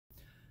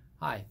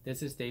Hi,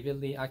 this is David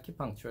Lee,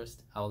 acupuncturist.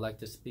 I would like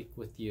to speak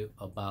with you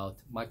about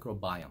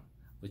microbiome,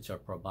 which are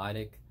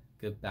probiotic,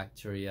 good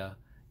bacteria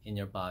in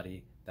your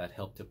body that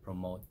help to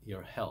promote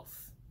your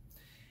health.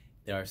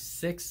 There are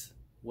 6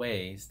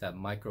 ways that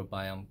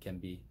microbiome can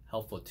be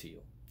helpful to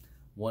you.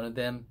 One of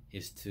them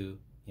is to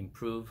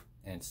improve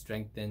and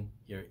strengthen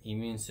your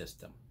immune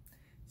system.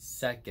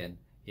 Second,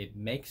 it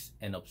makes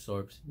and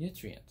absorbs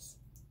nutrients.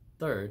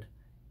 Third,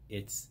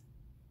 it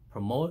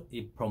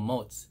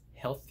promotes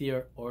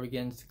healthier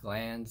organs,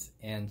 glands,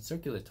 and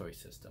circulatory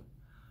system.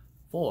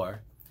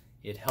 4,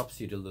 it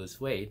helps you to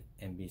lose weight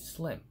and be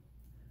slim.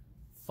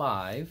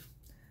 5,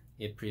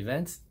 it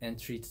prevents and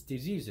treats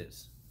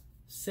diseases.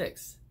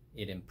 6,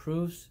 it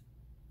improves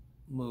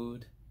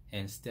mood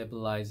and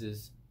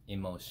stabilizes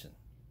emotion.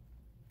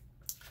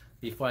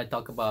 Before I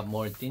talk about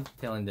more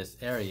detail in this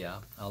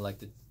area, I would like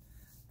to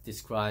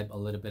describe a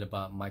little bit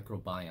about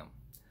microbiome.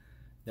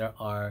 There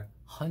are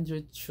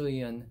 100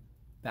 trillion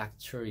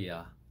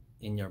bacteria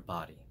in your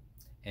body,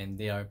 and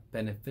they are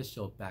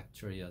beneficial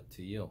bacteria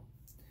to you.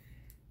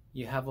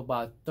 You have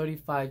about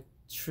 35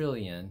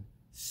 trillion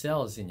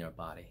cells in your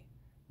body,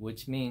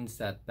 which means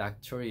that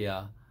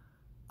bacteria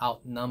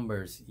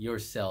outnumbers your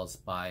cells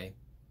by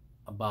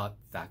about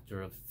a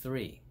factor of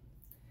 3.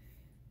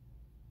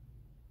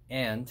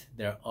 And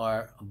there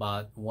are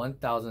about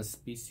 1,000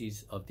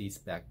 species of these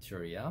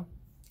bacteria.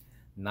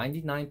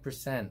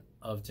 99%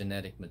 of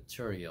genetic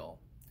material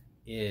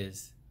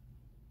is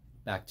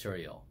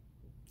bacterial.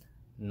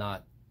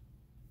 Not,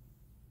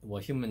 well,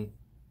 human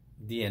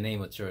DNA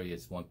material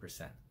is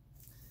 1%.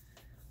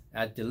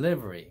 At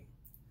delivery,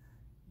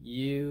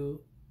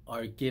 you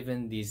are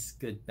given these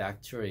good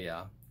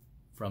bacteria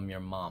from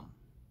your mom.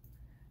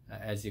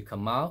 As you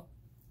come out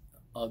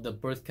of the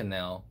birth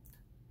canal,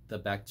 the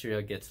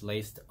bacteria gets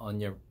laced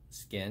on your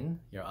skin,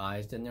 your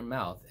eyes, and your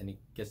mouth, and it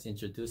gets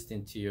introduced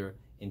into your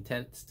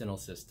intestinal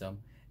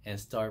system and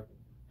start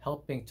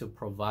helping to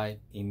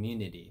provide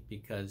immunity,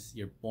 because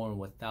you're born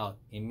without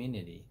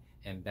immunity.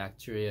 And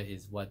bacteria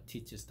is what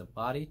teaches the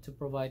body to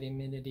provide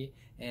immunity,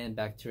 and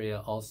bacteria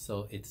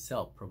also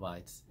itself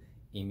provides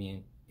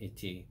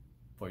immunity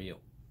for you.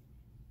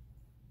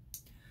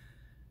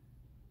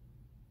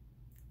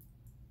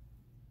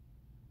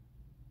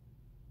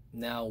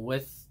 Now,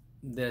 with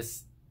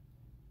this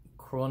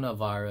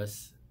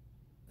coronavirus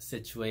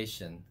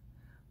situation,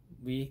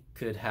 we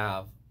could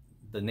have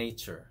the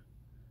nature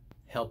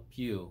help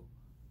you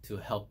to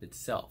help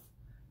itself.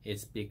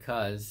 It's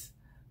because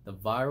the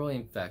viral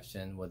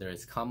infection, whether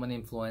it's common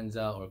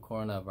influenza or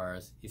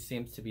coronavirus, it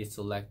seems to be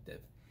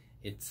selective.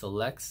 It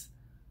selects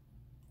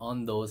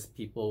on those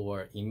people who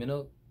are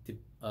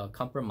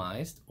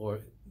immunocompromised, or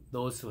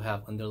those who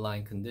have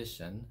underlying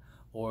condition,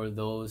 or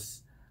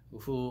those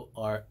who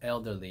are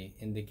elderly,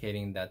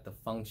 indicating that the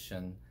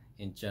function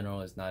in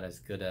general is not as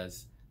good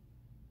as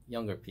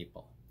younger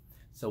people.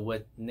 So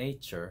with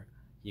nature,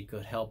 you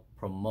could help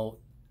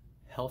promote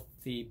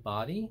healthy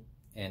body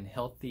and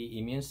healthy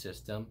immune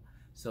system,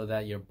 so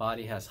that your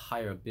body has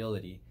higher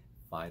ability to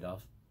fight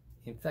off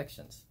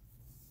infections.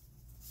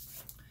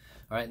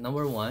 All right,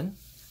 number 1,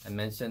 I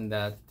mentioned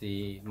that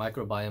the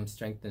microbiome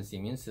strengthens the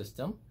immune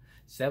system.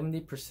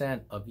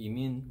 70% of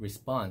immune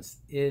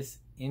response is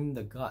in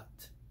the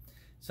gut,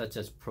 such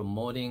as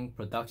promoting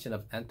production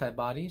of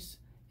antibodies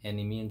and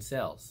immune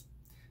cells.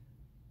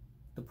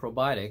 The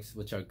probiotics,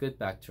 which are good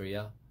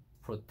bacteria,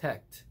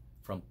 protect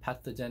from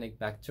pathogenic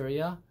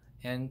bacteria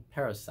and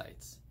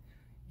parasites.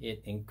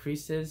 It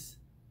increases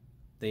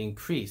the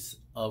increase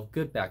of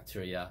good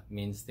bacteria,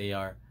 means they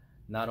are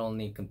not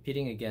only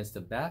competing against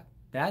the bad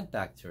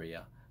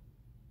bacteria,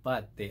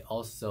 but they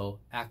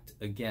also act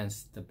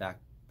against the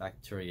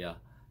bacteria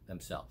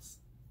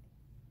themselves.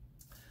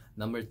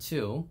 Number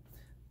 2,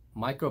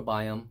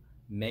 microbiome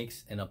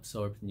makes and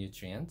absorbs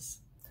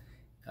nutrients.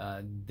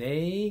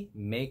 They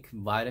make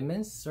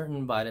vitamins,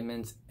 certain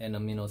vitamins and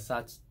amino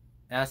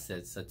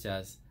acids such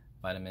as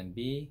vitamin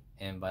B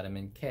and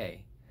vitamin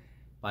K.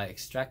 By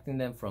extracting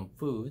them from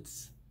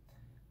foods,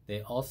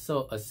 they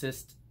also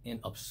assist in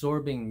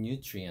absorbing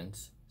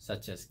nutrients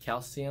such as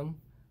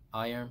calcium,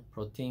 iron,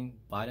 protein,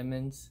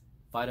 vitamins,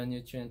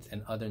 phytonutrients,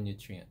 and other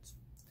nutrients.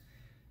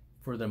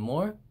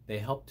 Furthermore, they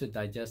help to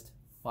digest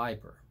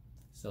fiber.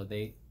 So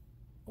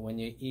when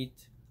you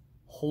eat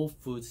whole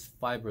foods,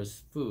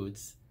 fibrous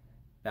foods,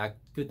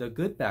 the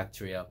good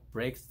bacteria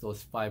breaks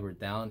those fiber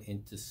down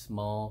into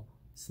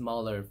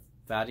smaller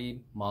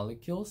fatty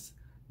molecules,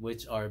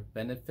 which are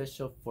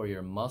beneficial for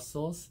your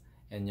muscles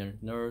and your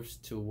nerves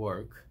to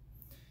work.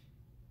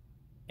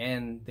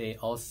 And they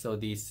also,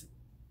 these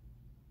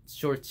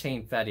short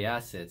chain fatty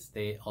acids,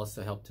 they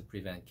also help to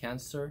prevent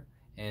cancer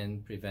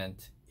and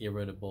prevent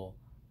irritable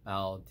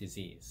bowel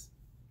disease.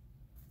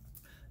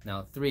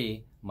 Now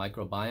 3,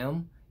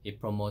 microbiome, it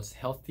promotes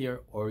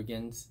healthier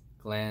organs,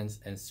 glands,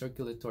 and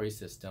circulatory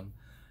system,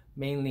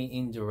 mainly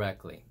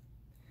indirectly.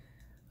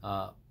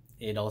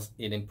 It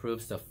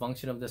improves the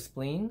function of the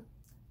spleen,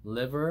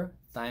 liver,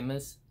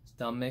 thymus,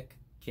 stomach,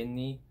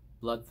 kidney,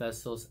 blood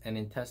vessels, and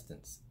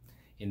intestines.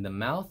 In the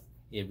mouth,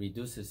 it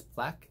reduces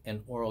plaque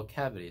and oral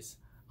cavities,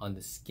 on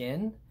the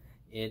skin,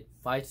 it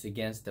fights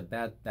against the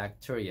bad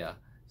bacteria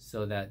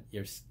so that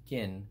your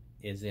skin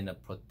is in a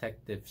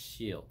protective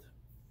shield.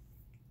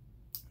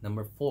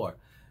 Number 4,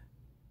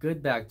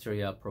 good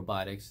bacteria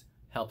probiotics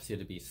helps you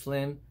to be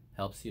slim,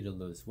 helps you to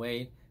lose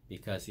weight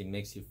because it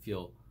makes you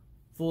feel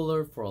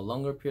fuller for a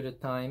longer period of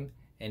time,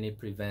 and it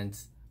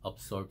prevents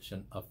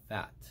absorption of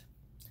fat.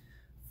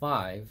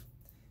 5,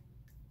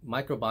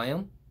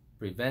 microbiome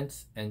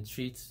prevents and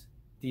treats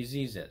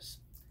diseases.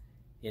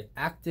 It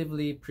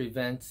actively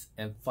prevents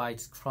and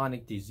fights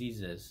chronic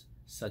diseases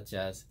such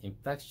as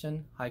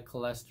infection, high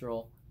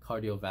cholesterol,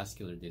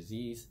 cardiovascular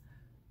disease,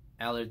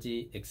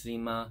 allergy,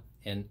 eczema,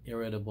 and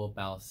irritable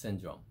bowel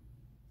syndrome.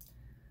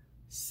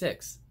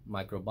 6,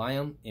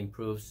 microbiome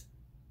improves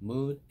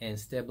mood and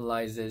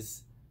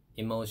stabilizes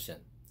emotion.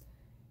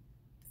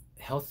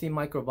 Healthy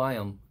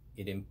microbiome,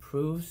 it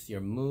improves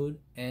your mood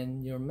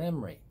and your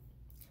memory.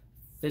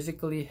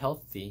 Physically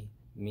healthy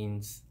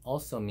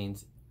also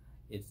means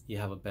you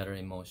have a better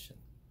emotion.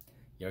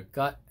 Your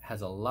gut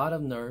has a lot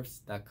of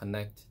nerves that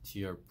connect to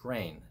your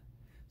brain.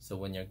 So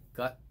when your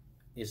gut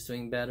is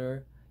doing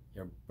better,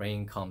 your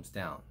brain calms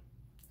down.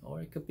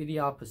 Or it could be the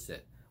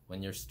opposite.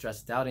 When you're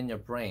stressed out in your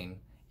brain,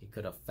 it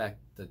could affect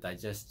the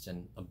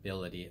digestion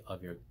ability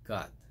of your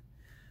gut.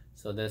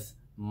 So this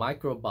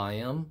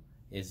microbiome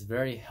is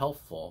very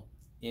helpful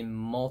in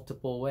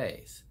multiple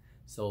ways.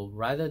 So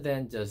rather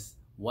than just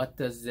what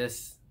does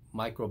this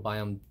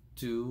microbiome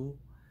do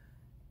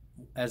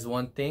as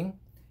one thing,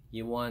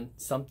 you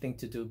want something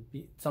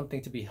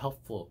to be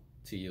helpful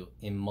to you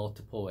in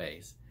multiple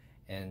ways.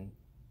 And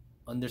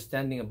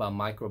understanding about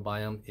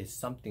microbiome is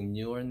something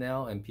newer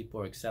now, and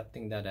people are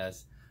accepting that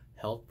as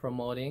health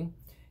promoting,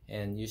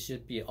 and you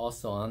should be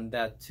also on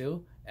that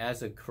too.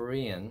 As a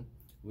Korean,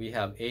 we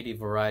have 80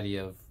 variety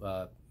of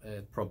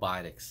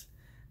probiotics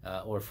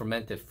or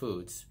fermented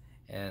foods,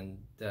 and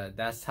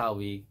that's how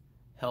we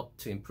help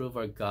to improve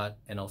our gut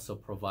and also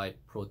provide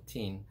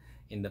protein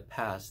in the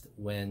past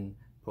when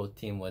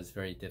protein was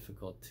very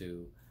difficult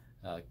to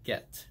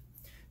get.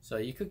 So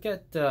you could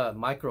get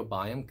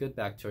microbiome, good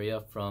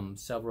bacteria, from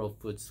several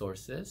food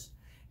sources,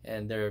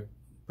 and they're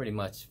pretty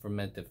much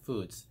fermented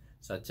foods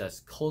such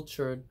as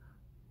cultured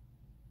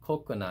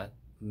coconut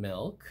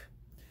milk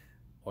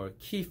or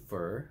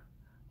kefir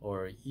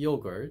or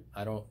yogurt.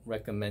 I don't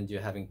recommend you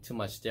having too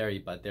much dairy,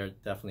 but they're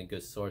definitely a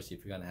good source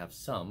if you're gonna have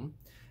some.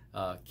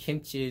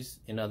 Kimchi is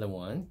another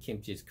one.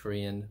 Kimchi is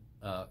Korean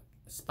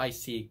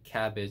spicy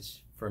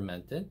cabbage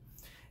fermented,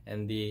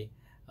 and the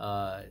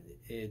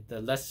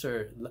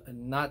lesser,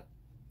 not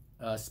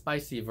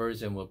spicy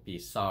version would be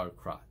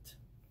sauerkraut,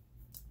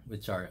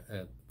 which are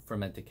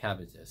fermented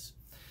cabbages.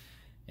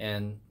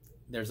 And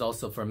there's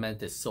also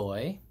fermented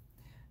soy,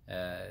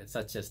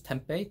 such as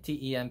tempeh,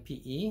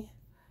 T-E-M-P-E,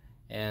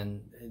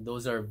 and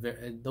those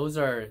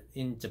are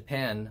in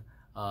Japan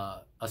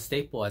a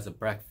staple as a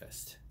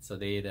breakfast. So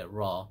they eat it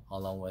raw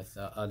along with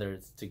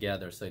others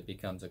together, so it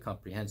becomes a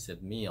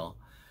comprehensive meal.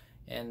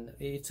 And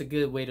it's a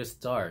good way to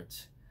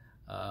start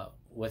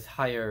with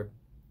higher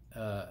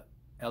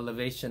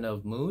elevation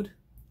of mood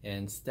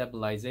and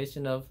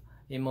stabilization of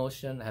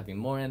emotion, having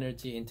more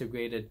energy,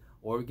 integrated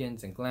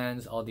organs and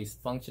glands, all these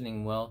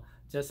functioning well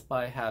just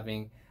by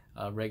having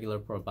a regular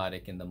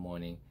probiotic in the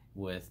morning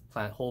with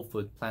whole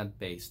food,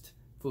 plant-based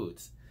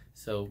foods.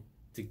 So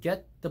to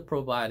get the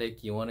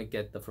probiotic, you want to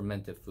get the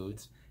fermented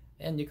foods,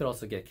 and you could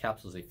also get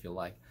capsules if you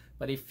like.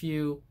 But if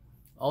you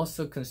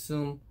also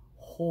consume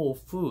whole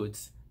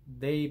foods,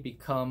 they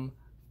become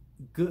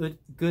good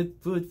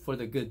food for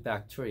the good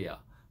bacteria.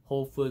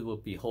 Whole food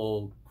would be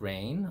whole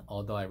grain,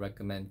 although I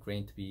recommend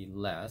grain to be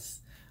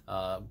less.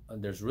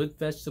 There's root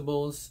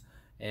vegetables,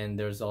 and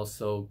there's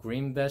also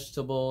green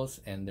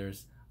vegetables, and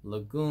there's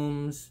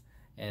legumes.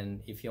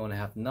 And if you want to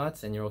have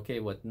nuts and you're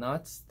okay with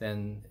nuts,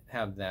 then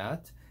have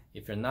that.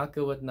 If you're not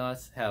good with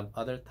nuts, have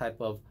other type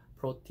of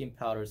protein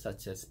powders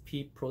such as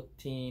pea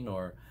protein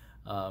or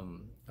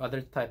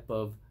other type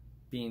of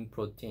bean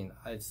protein.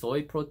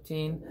 Soy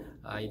protein,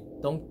 I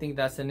don't think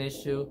that's an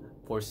issue.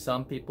 For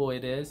some people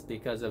it is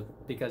because it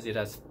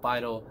has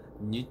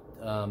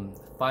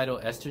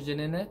phytoestrogen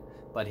in it,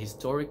 but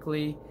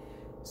historically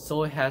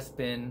soy has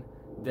been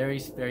very,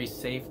 very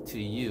safe to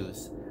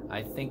use.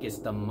 I think it's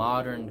the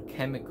modern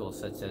chemicals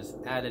such as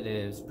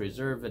additives,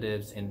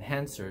 preservatives,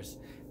 enhancers,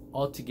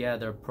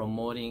 altogether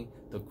promoting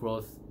the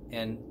growth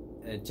and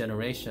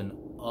generation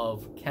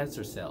of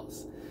cancer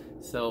cells.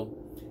 So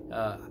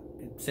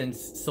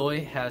since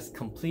soy has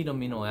complete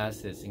amino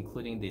acids,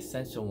 including the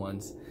essential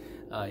ones,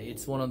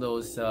 it's one of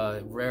those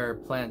rare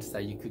plants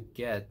that you could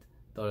get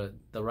the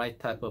right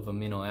type of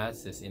amino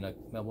acids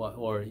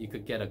or you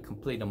could get a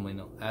complete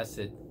amino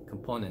acid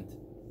component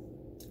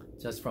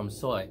just from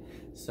soy.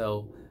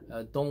 So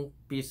don't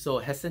be so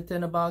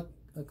hesitant about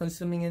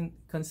consuming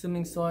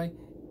soy.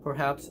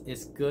 Perhaps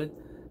it's good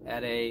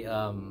at a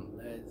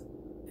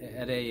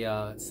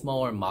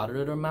smaller,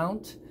 moderate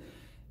amount,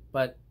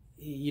 but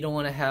you don't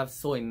want to have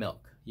soy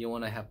milk. You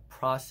want to have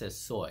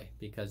processed soy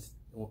because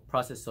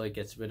Processed soy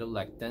gets rid of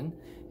lectin,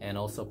 and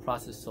also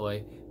processed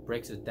soy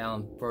breaks it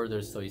down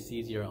further so it's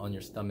easier on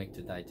your stomach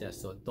to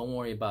digest. So don't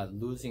worry about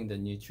losing the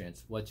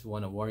nutrients. What you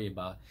want to worry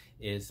about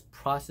is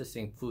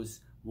processing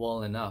foods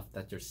well enough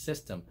that your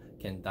system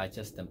can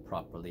digest them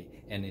properly,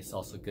 and it's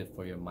also good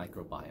for your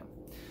microbiome.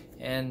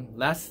 And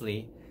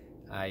lastly,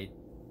 I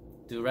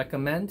do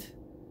recommend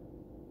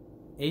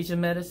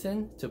Asian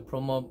medicine to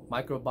promote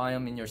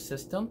microbiome in your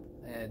system,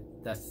 and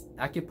that's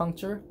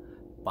acupuncture,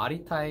 body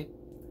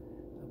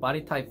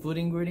type food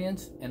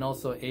ingredients, and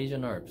also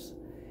Asian herbs.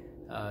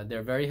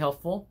 They're very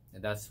helpful,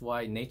 and that's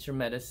why nature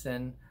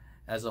medicine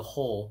as a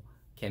whole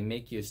can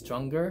make you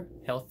stronger,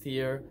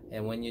 healthier,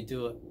 and when you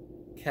do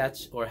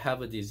catch or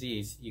have a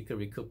disease, you can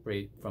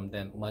recuperate from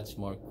them much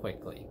more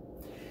quickly.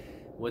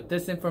 With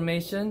this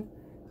information,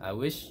 I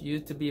wish you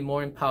to be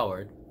more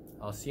empowered.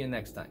 I'll see you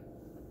next time.